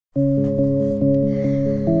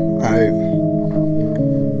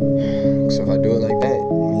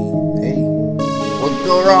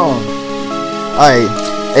wrong. Alright,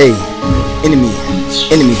 hey, enemy,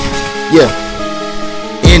 yeah.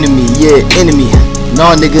 Enemy, yeah, enemy.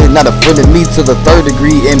 Nah, nigga, not a friend of me to the 3rd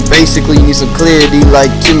degree. And basically, you need some clarity, like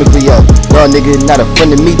chemically, yo. Nah, nigga, not a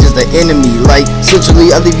friend of me, just an enemy. Like,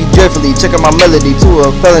 essentially, I leave you dreadfully. Check out my melody to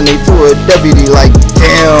a felony, to a deputy. Like,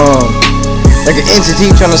 damn. Like an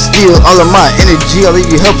entity trying to steal all of my energy. I leave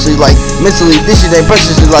you helplessly, like, mentally. This shit ain't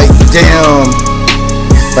preciously, like, damn.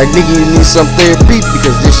 Like, nigga, you need some therapy,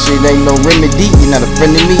 because this shit ain't no remedy. You're not a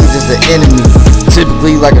friend of me, you're just an enemy.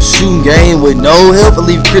 Typically like a shooting game with no health, I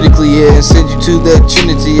leave critically, yeah, and send you to the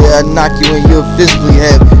Trinity, yeah. I knock you and you'll physically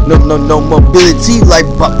have no mobility, like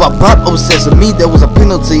pop, obsessed with me, that was a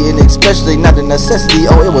penalty, and especially not a necessity,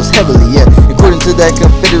 oh, it was heavily, yeah. According to that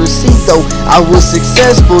Confederacy, though, I was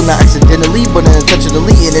successful, not accidentally, but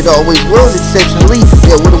intentionally, and it always was exceptionally,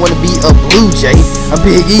 yeah, wouldn't want to be a Blue Jay, a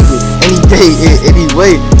Big Eagle, any day, any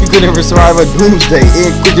way, you couldn't survive a doomsday,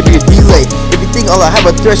 it could be a delay. If you think all I have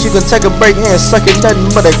a threat, you can take a break and suck it, nothing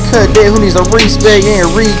but a cut there. Who needs a respect and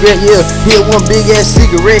regret? Yeah, hit one big ass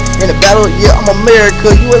cigarette in the battle. Yeah, I'm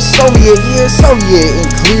America, you a Soviet, yeah, Soviet. And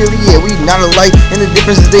clearly, yeah, we not alike. And the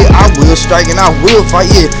difference is that I will strike and I will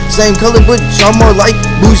fight. Yeah, same color, but y'all more like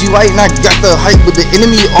bougie white. And I got the hype, but the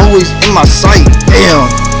enemy always in my sight. Damn.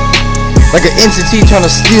 Like an entity trying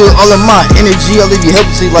to steal all of my energy. I leave you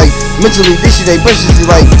helplessly, like mentally. This shit ain't preciously,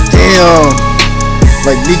 like damn.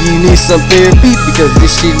 Like, nigga, you need some therapy, because this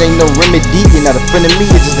shit ain't no remedy. You're not a friend of me,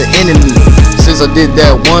 you're just an enemy. Since I did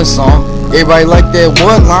that one song, everybody liked that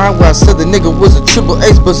one line where I said the nigga was a triple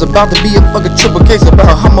ace, but it's about to be a fucking triple case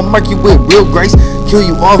about how I'ma mark you with real grace, kill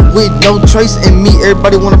you off with no trace. And me,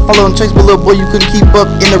 everybody wanna follow and chase, but little boy, you couldn't keep up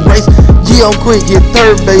in the race. G on quick, get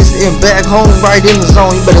 3rd base, and back home right in the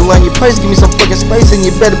zone. You better learn your place, give me some fucking space, and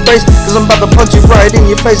you better brace, cause I'm about to punch you right in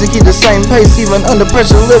your face and keep the same pace. Even under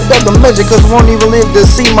pressure, lift up the measure, cause I won't even live to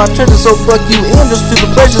see my treasure. So fuck you and your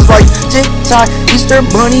stupid pleasures, like tick-tock, Easter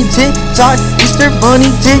bunny, tick-tock, Easter bunny,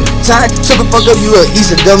 tick-tock. Shut the fuck up, you a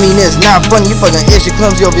Easter dummy, and it's not funny. You fucking extra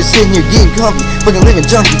clumsy over here sitting here getting comfy, fucking living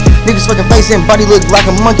junkie. Niggas fucking face and body look like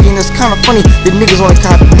a monkey, and it's kinda funny that niggas wanna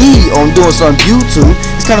copy me on doing some YouTube.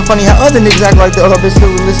 It's kinda funny how other niggas act like they'll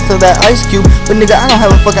still listen to that Ice Cube, but nigga, I don't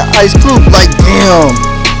have a fucking ice cube. Like damn.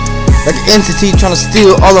 Like an entity trying to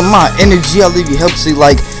steal all of my energy. I leave you helplessly,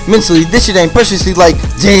 like mentally. This shit ain't preciously, like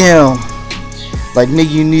damn. Like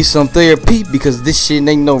nigga, you need some therapy, because this shit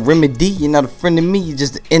ain't no remedy. You're not a friend of me, you're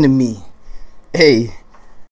just an enemy. Hey.